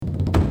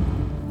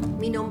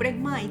Mi nombre es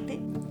Maite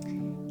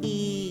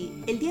y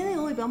el día de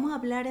hoy vamos a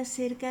hablar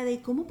acerca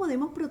de cómo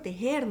podemos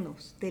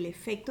protegernos del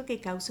efecto que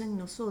causan en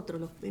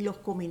nosotros los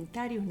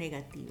comentarios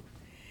negativos.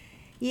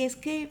 Y es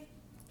que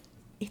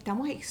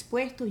estamos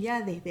expuestos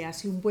ya desde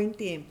hace un buen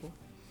tiempo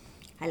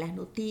a las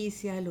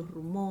noticias, los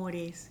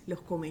rumores,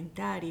 los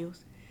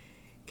comentarios,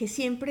 que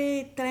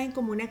siempre traen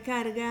como una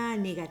carga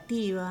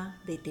negativa,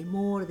 de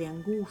temor, de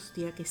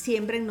angustia, que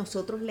siembra en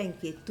nosotros la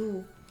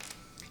inquietud,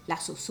 la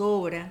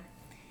zozobra.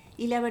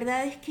 Y la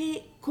verdad es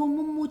que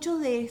como muchos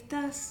de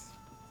estas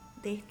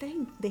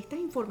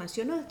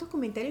informaciones, de estos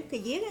comentarios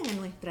que llegan a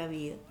nuestra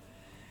vida,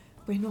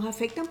 pues nos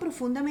afectan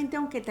profundamente,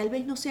 aunque tal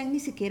vez no sean ni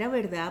siquiera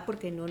verdad,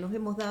 porque no nos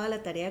hemos dado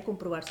la tarea de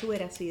comprobar su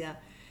veracidad.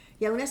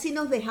 Y aún así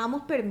nos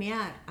dejamos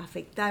permear,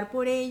 afectar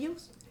por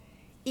ellos,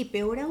 y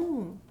peor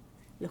aún,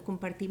 los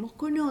compartimos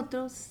con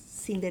otros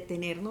sin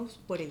detenernos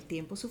por el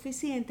tiempo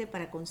suficiente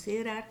para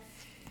considerar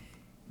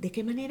de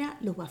qué manera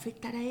los va a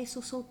afectar a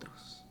esos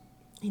otros.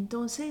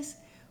 Entonces,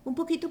 un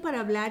poquito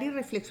para hablar y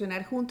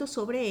reflexionar juntos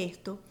sobre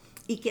esto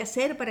y qué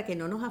hacer para que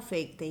no nos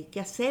afecte y qué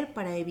hacer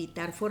para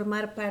evitar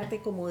formar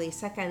parte como de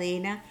esa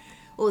cadena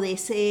o de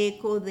ese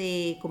eco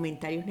de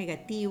comentarios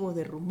negativos,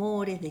 de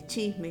rumores, de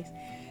chismes.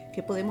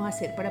 ¿Qué podemos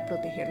hacer para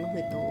protegernos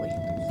de todo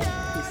esto?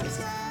 Dice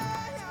así.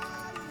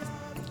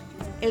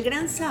 El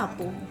gran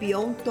sapo vio a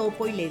un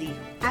topo y le dijo: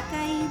 ha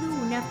caído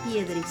una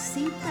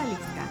piedrecita al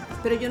estanque,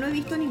 pero yo no he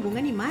visto a ningún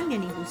animal ni a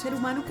ningún ser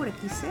humano por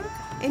aquí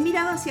cerca. He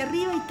mirado hacia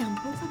arriba y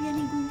tampoco había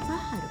ningún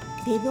pájaro.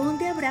 ¿De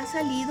dónde habrá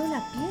salido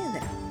la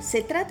piedra?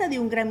 Se trata de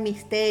un gran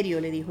misterio,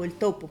 le dijo el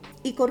topo,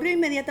 y corrió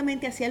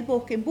inmediatamente hacia el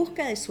bosque en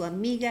busca de su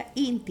amiga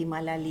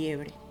íntima, la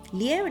liebre.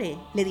 Liebre,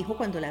 le dijo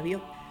cuando la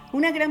vio.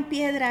 Una gran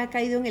piedra ha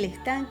caído en el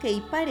estanque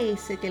y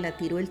parece que la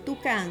tiró el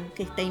tucán,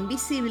 que está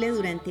invisible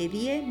durante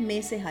 10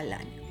 meses al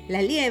año.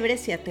 La liebre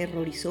se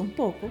aterrorizó un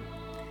poco.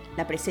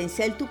 La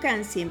presencia del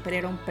tucán siempre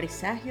era un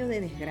presagio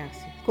de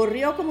desgracia.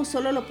 Corrió como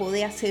solo lo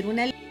podía hacer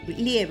una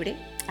liebre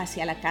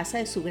hacia la casa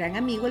de su gran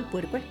amigo el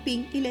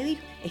puercoespín y le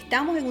dijo: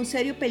 estamos en un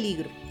serio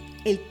peligro.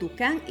 El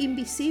tucán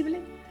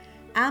invisible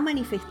ha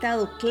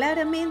manifestado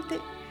claramente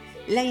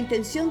la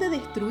intención de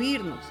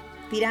destruirnos,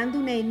 tirando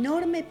una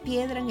enorme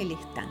piedra en el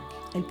estanque.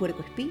 El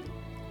puercoespín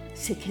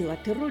se quedó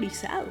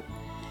aterrorizado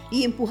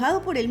y,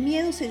 empujado por el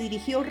miedo, se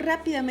dirigió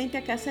rápidamente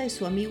a casa de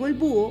su amigo el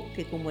búho,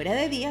 que como era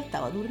de día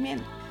estaba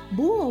durmiendo.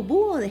 «Búho,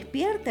 búho,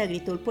 despierta»,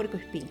 gritó el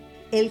puercoespín.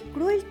 El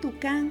cruel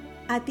tucán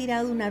ha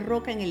tirado una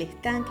roca en el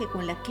estanque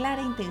con la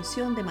clara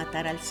intención de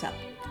matar al sapo.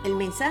 El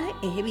mensaje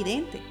es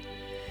evidente.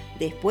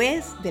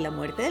 Después de la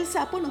muerte del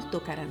sapo nos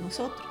tocará a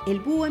nosotros. El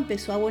búho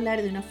empezó a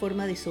volar de una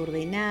forma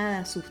desordenada,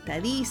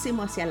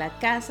 asustadísimo, hacia la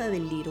casa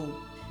del lirón.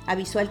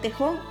 Avisó al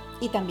tejón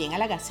y también a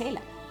la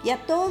gacela, y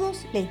a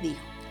todos les dijo: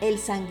 el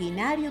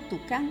sanguinario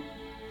tucán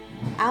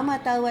ha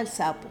matado al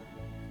sapo,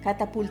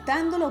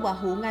 catapultándolo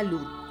bajo un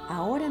alud.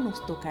 Ahora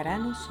nos tocará a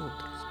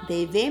nosotros.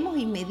 Debemos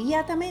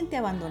inmediatamente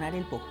abandonar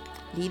el bosque.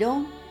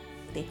 Lirón,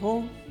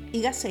 tejón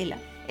y gacela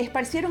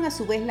esparcieron a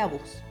su vez la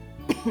voz.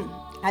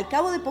 Al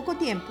cabo de poco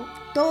tiempo,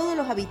 todos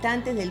los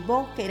habitantes del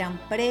bosque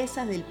eran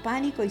presas del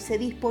pánico y se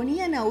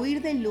disponían a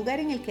huir del lugar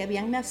en el que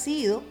habían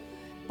nacido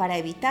para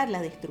evitar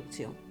la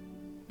destrucción.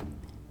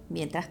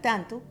 Mientras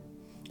tanto,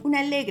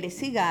 una alegre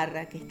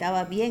cigarra que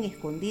estaba bien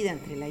escondida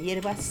entre la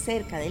hierba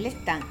cerca del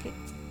estanque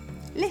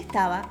le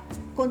estaba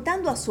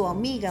contando a su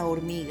amiga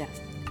hormiga.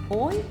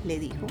 Hoy, le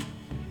dijo,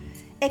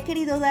 he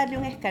querido darle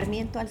un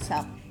escarmiento al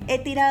sapo. He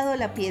tirado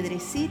la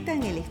piedrecita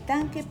en el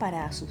estanque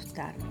para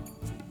asustarlo,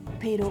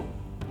 pero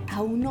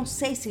aún no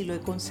sé si lo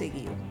he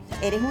conseguido.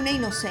 Eres una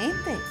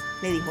inocente,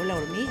 le dijo la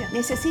hormiga.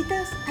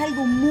 Necesitas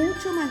algo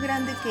mucho más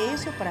grande que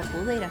eso para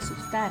poder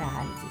asustar a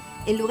alguien.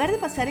 En lugar de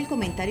pasar el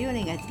comentario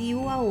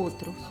negativo a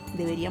otros,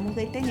 deberíamos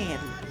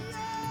detenerlo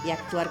y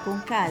actuar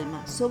con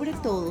calma, sobre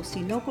todo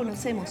si no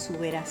conocemos su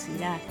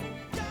veracidad,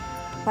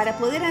 para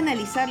poder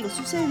analizar lo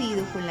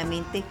sucedido con la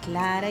mente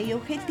clara y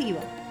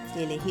objetiva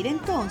y elegir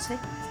entonces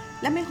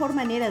la mejor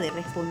manera de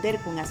responder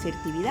con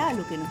asertividad a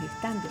lo que nos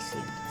están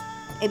diciendo.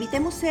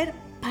 Evitemos ser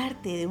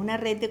parte de una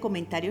red de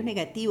comentarios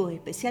negativos,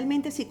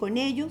 especialmente si con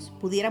ellos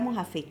pudiéramos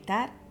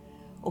afectar,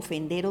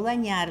 ofender o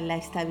dañar la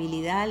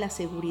estabilidad, la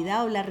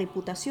seguridad o la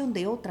reputación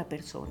de otra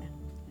persona.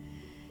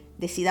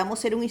 Decidamos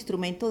ser un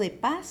instrumento de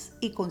paz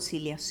y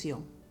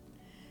conciliación,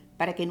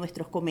 para que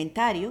nuestros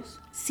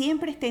comentarios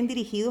siempre estén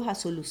dirigidos a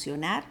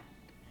solucionar,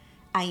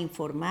 a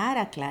informar,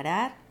 a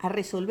aclarar, a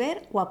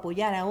resolver o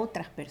apoyar a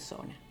otras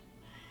personas.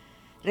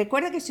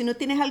 Recuerda que si no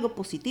tienes algo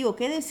positivo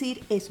que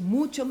decir, es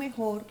mucho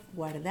mejor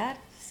guardar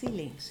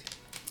silencio.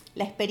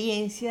 La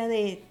experiencia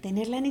de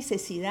tener la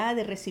necesidad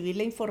de recibir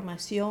la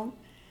información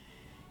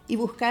y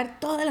buscar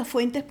todas las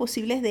fuentes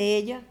posibles de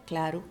ella,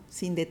 claro,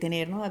 sin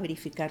detenernos a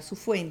verificar su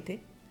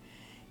fuente.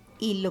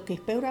 Y lo que es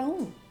peor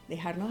aún,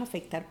 dejarnos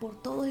afectar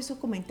por todos esos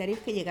comentarios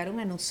que llegaron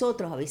a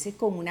nosotros, a veces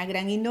con una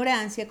gran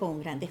ignorancia, con un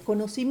gran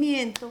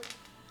desconocimiento,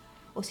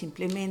 o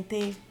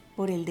simplemente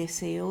por el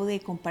deseo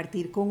de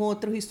compartir con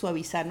otros y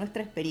suavizar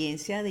nuestra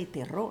experiencia de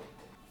terror.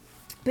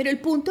 Pero el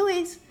punto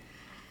es,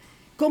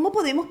 ¿cómo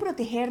podemos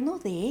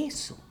protegernos de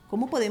eso?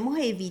 ¿Cómo podemos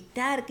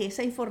evitar que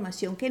esa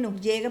información que nos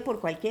llega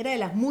por cualquiera de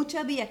las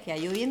muchas vías que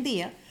hay hoy en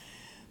día,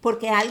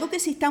 porque algo que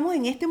sí estamos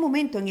en este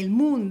momento en el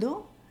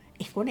mundo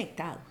es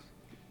conectados?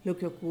 Lo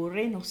que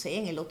ocurre, no sé,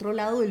 en el otro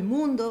lado del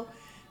mundo,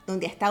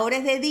 donde hasta ahora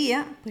es de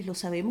día, pues lo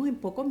sabemos en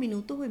pocos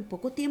minutos o en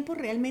poco tiempo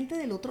realmente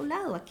del otro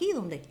lado, aquí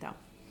donde estamos.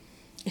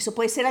 Eso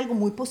puede ser algo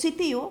muy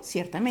positivo,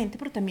 ciertamente,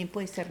 pero también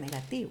puede ser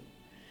negativo.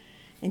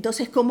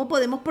 Entonces, ¿cómo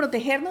podemos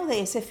protegernos de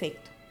ese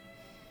efecto?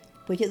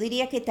 Pues yo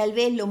diría que tal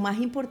vez lo más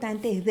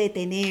importante es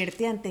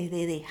detenerte antes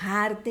de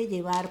dejarte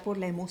llevar por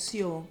la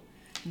emoción,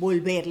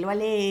 volverlo a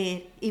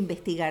leer,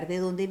 investigar de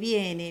dónde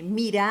viene,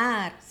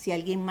 mirar si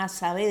alguien más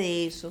sabe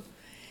de eso,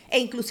 e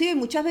inclusive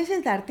muchas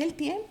veces darte el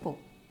tiempo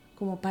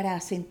como para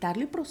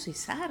sentarlo y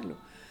procesarlo,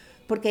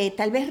 porque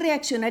tal vez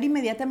reaccionar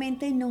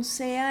inmediatamente no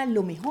sea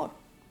lo mejor.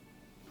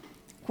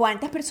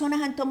 ¿Cuántas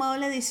personas han tomado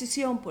la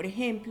decisión, por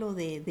ejemplo,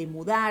 de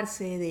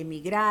mudarse, de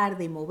emigrar,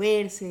 de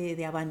moverse,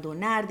 de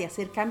abandonar, de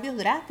hacer cambios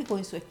drásticos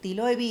en su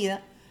estilo de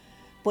vida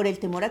por el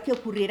temor a que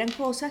ocurrieran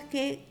cosas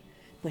que,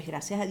 pues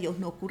gracias a Dios,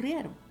 no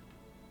ocurrieron?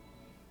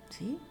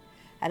 ¿Sí?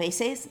 A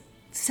veces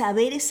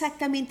saber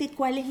exactamente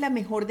cuál es la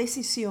mejor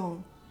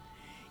decisión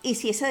y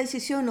si esa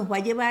decisión nos va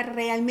a llevar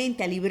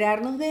realmente a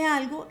librarnos de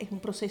algo es un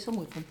proceso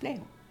muy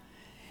complejo.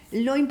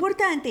 Lo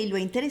importante y lo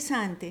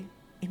interesante,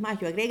 es más,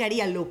 yo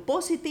agregaría lo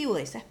positivo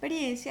de esa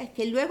experiencia, es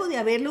que luego de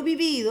haberlo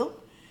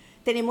vivido,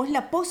 tenemos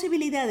la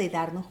posibilidad de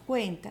darnos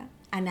cuenta,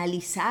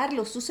 analizar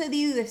lo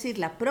sucedido y decir,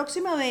 la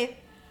próxima vez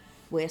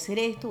voy a hacer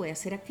esto, voy a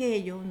hacer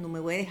aquello, no me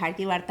voy a dejar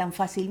llevar tan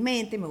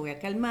fácilmente, me voy a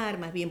calmar,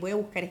 más bien voy a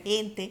buscar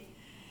gente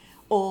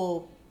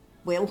o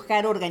voy a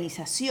buscar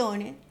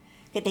organizaciones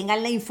que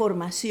tengan la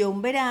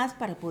información veraz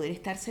para poder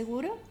estar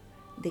seguro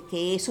de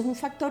que eso es un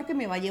factor que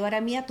me va a llevar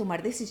a mí a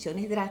tomar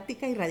decisiones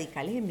drásticas y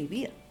radicales en mi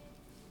vida.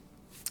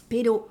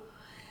 Pero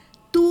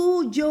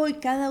tú, yo y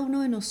cada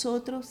uno de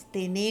nosotros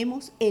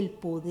tenemos el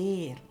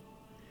poder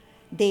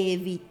de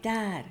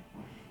evitar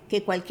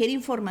que cualquier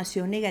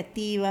información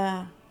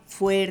negativa,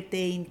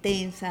 fuerte,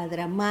 intensa,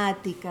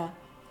 dramática,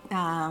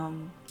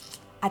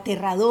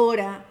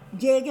 aterradora,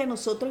 llegue a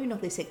nosotros y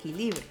nos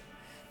desequilibre.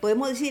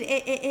 Podemos decir,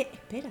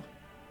 espera,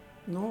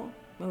 no,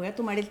 me voy a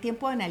tomar el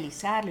tiempo de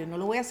analizarlo, no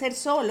lo voy a hacer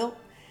solo,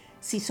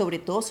 si sobre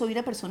todo soy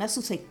una persona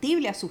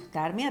susceptible a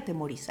asustarme, a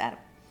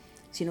atemorizar,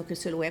 sino que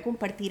se lo voy a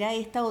compartir a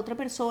esta otra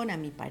persona, a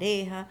mi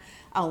pareja,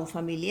 a un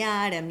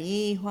familiar, a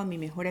mi hijo, a mi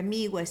mejor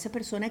amigo, a esa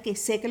persona que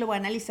sé que lo va a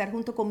analizar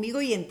junto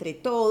conmigo y entre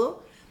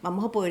todo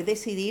vamos a poder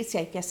decidir si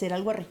hay que hacer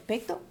algo al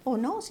respecto o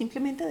no,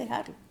 simplemente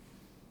dejarlo.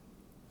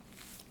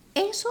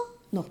 Eso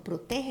nos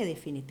protege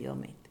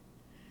definitivamente.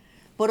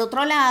 Por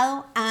otro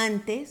lado,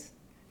 antes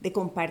de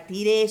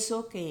compartir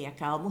eso que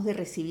acabamos de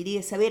recibir y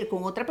de saber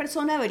con otra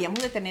persona,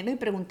 deberíamos detenernos y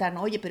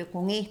preguntarnos, oye, pero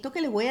con esto que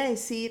le voy a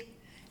decir,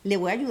 ¿le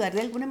voy a ayudar de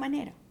alguna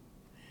manera?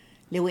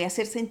 ¿Le voy a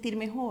hacer sentir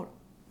mejor?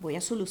 ¿Voy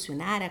a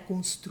solucionar, a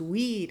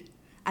construir,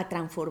 a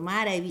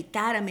transformar, a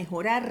evitar, a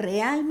mejorar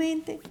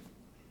realmente?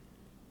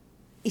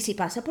 Y si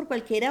pasa por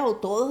cualquiera o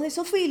todos de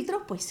esos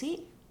filtros, pues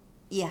sí.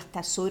 Y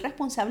hasta soy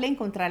responsable de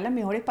encontrar las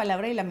mejores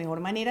palabras y la mejor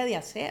manera de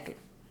hacerlo.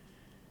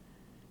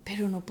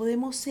 Pero no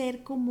podemos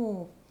ser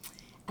como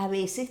a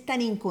veces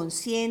tan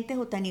inconscientes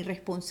o tan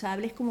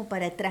irresponsables como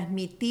para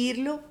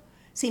transmitirlo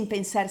sin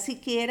pensar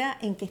siquiera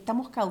en qué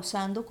estamos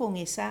causando con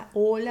esa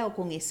ola o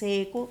con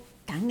ese eco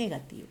tan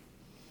negativo.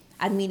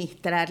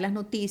 Administrar las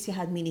noticias,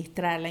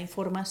 administrar la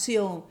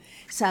información,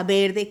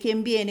 saber de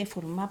quién viene,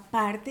 forma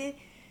parte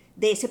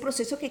de ese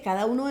proceso que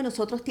cada uno de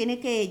nosotros tiene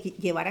que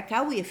llevar a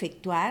cabo y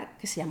efectuar,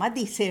 que se llama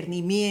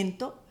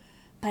discernimiento,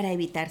 para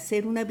evitar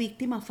ser una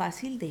víctima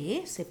fácil de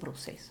ese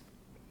proceso.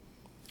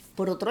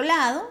 Por otro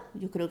lado,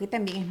 yo creo que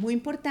también es muy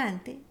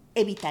importante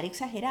evitar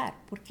exagerar,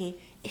 porque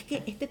es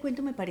que este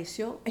cuento me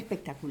pareció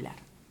espectacular.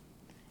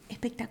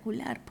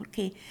 Espectacular,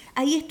 porque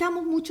ahí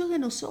estamos muchos de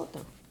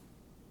nosotros.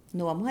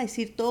 No vamos a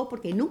decir todo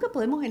porque nunca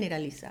podemos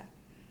generalizar,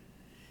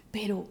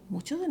 pero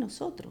muchos de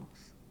nosotros,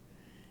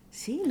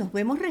 sí, nos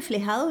vemos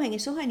reflejados en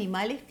esos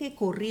animales que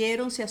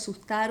corrieron, se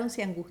asustaron,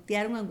 se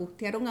angustiaron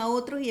a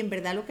otros y en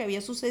verdad lo que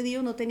había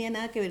sucedido no tenía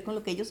nada que ver con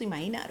lo que ellos se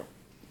imaginaron.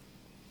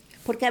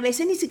 Porque a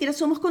veces ni siquiera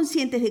somos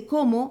conscientes de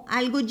cómo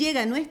algo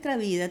llega a nuestra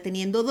vida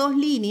teniendo 2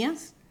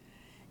 líneas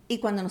y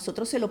cuando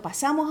nosotros se lo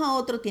pasamos a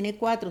otro tiene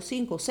 4,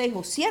 5, 6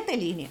 o 7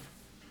 líneas.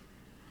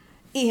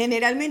 Y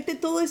generalmente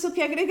todo eso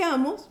que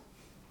agregamos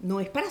no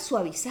es para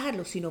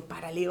suavizarlo, sino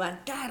para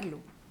levantarlo.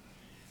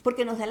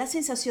 Porque nos da la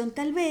sensación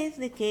tal vez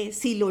de que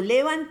si lo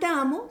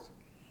levantamos,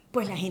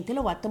 pues la gente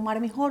lo va a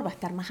tomar mejor, va a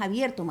estar más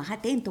abierto, más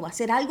atento, va a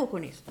hacer algo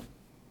con esto.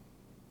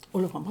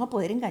 O los vamos a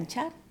poder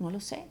enganchar, no lo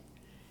sé.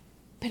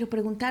 Pero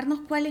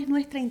preguntarnos cuál es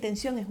nuestra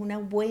intención es una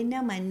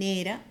buena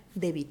manera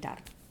de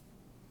evitarlo.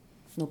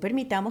 No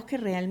permitamos que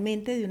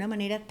realmente de una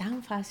manera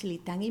tan fácil y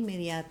tan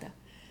inmediata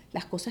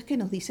las cosas que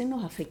nos dicen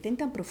nos afecten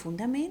tan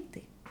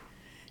profundamente.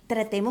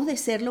 Tratemos de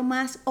ser lo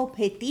más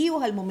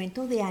objetivos al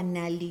momento de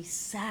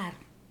analizar.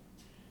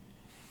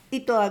 Y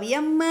todavía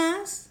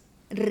más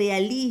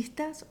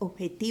realistas,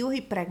 objetivos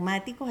y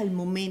pragmáticos al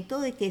momento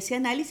de que ese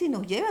análisis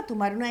nos lleve a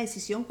tomar una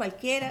decisión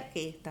cualquiera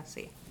que ésta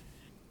sea.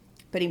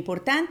 Pero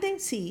importante,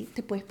 sí,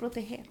 te puedes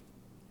proteger.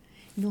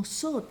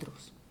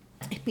 Nosotros,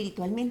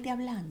 espiritualmente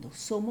hablando,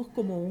 somos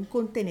como un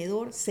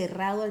contenedor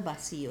cerrado al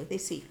vacío, es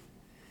decir,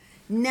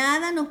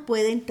 nada nos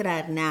puede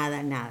entrar,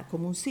 nada,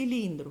 como un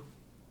cilindro.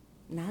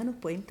 Nada nos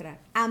puede entrar,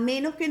 a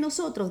menos que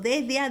nosotros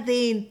desde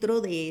adentro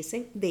de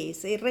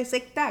ese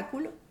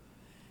receptáculo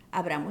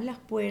abramos las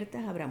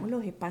puertas, abramos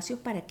los espacios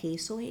para que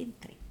eso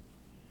entre.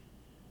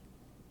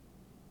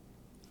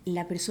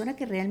 La persona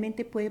que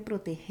realmente puede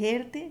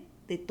protegerte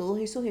de todos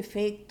esos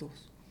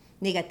efectos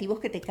negativos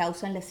que te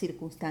causan las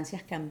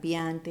circunstancias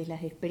cambiantes,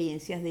 las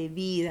experiencias de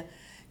vida,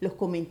 los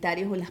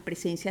comentarios o las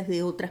presencias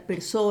de otras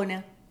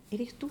personas,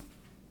 eres tú.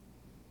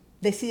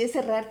 Decide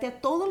cerrarte a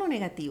todo lo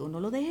negativo, no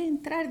lo dejes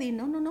entrar, di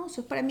no,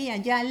 eso es para mí,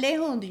 allá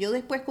lejos, donde yo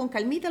después con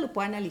calmita lo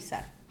pueda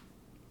analizar.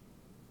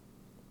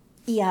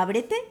 Y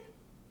abre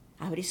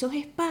esos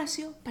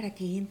espacios para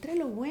que entre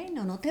lo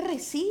bueno, no te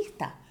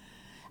resistas.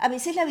 A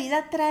veces la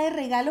vida trae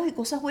regalos y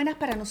cosas buenas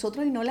para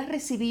nosotros y no las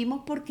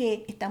recibimos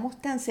porque estamos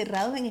tan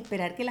cerrados en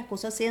esperar que las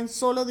cosas sean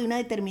solo de una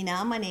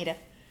determinada manera,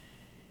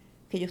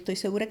 que yo estoy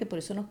segura que por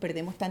eso nos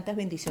perdemos tantas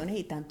bendiciones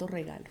y tantos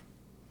regalos.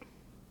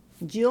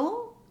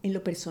 Yo, en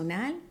lo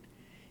personal,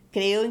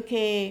 creo en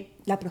que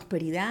la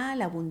prosperidad,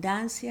 la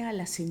abundancia,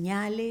 las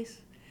señales,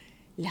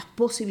 las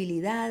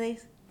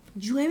posibilidades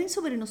llueven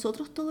sobre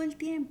nosotros todo el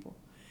tiempo.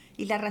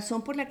 Y la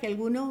razón por la que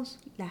algunos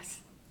las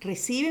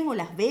reciben o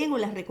las ven o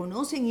las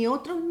reconocen y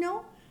otros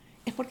no,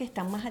 es porque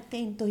están más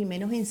atentos y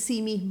menos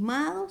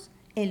ensimismados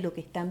en lo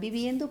que están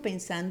viviendo,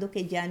 pensando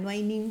que ya no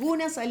hay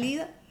ninguna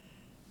salida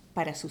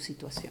para su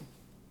situación.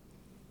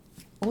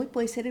 Hoy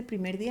puede ser el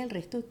primer día del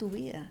resto de tu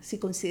vida, si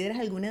consideras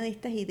alguna de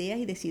estas ideas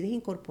y decides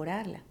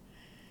incorporarlas.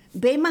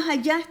 Ve más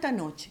allá esta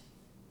noche.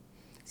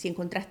 Si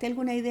encontraste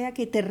alguna idea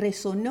que te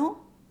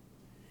resonó,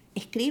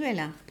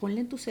 escríbela,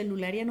 ponla en tu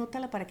celular y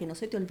anótala para que no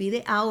se te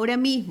olvide ahora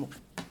mismo.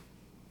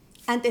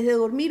 Antes de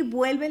dormir,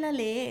 vuélvela a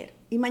leer.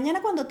 Y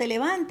mañana cuando te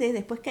levantes,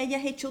 después que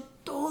hayas hecho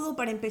todo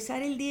para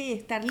empezar el día y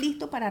estar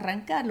listo para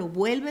arrancarlo,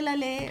 vuélvela a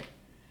leer.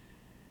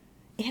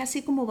 Es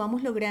así como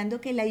vamos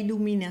logrando que la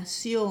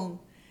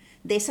iluminación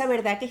de esa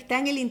verdad que está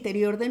en el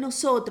interior de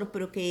nosotros,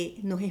 pero que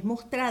nos es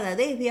mostrada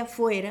desde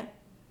afuera,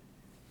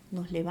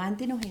 nos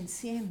levante y nos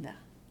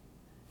encienda,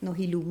 nos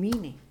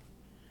ilumine.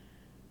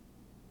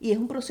 Y es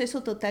un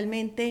proceso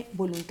totalmente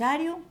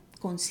voluntario,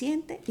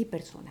 consciente y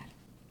personal.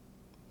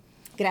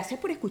 Gracias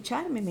por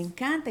escucharme, me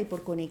encanta, y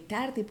por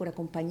conectarte y por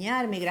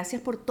acompañarme.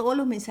 Gracias por todos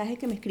los mensajes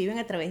que me escriben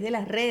a través de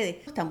las redes.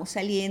 Estamos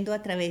saliendo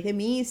a través de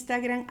mi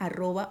Instagram,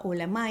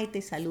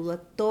 @holamaite. Saludo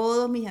a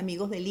todos mis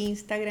amigos del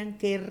Instagram,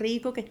 qué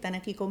rico que están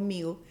aquí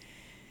conmigo.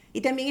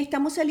 Y también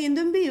estamos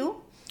saliendo en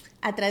vivo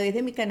a través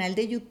de mi canal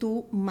de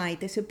YouTube,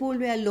 Maite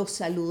Sepúlveda. Los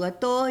saludo a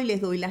todos y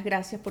les doy las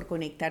gracias por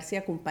conectarse y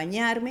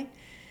acompañarme.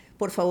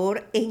 Por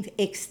favor,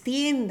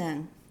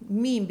 extiendan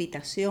mi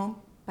invitación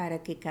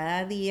para que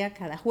cada día,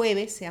 cada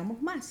jueves,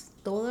 seamos más.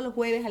 Todos los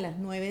jueves a las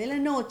 9 de la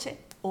noche,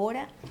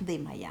 hora de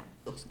Miami.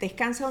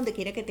 Descansa donde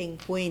quiera que te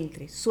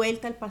encuentres.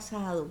 Suelta el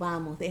pasado,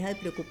 vamos, deja de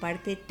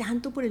preocuparte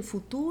tanto por el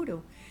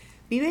futuro.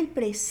 Vive el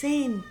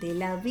presente,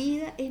 la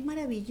vida es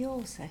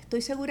maravillosa.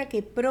 Estoy segura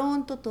que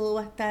pronto todo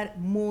va a estar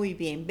muy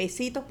bien.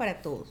 Besitos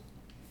para todos.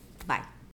 Bye.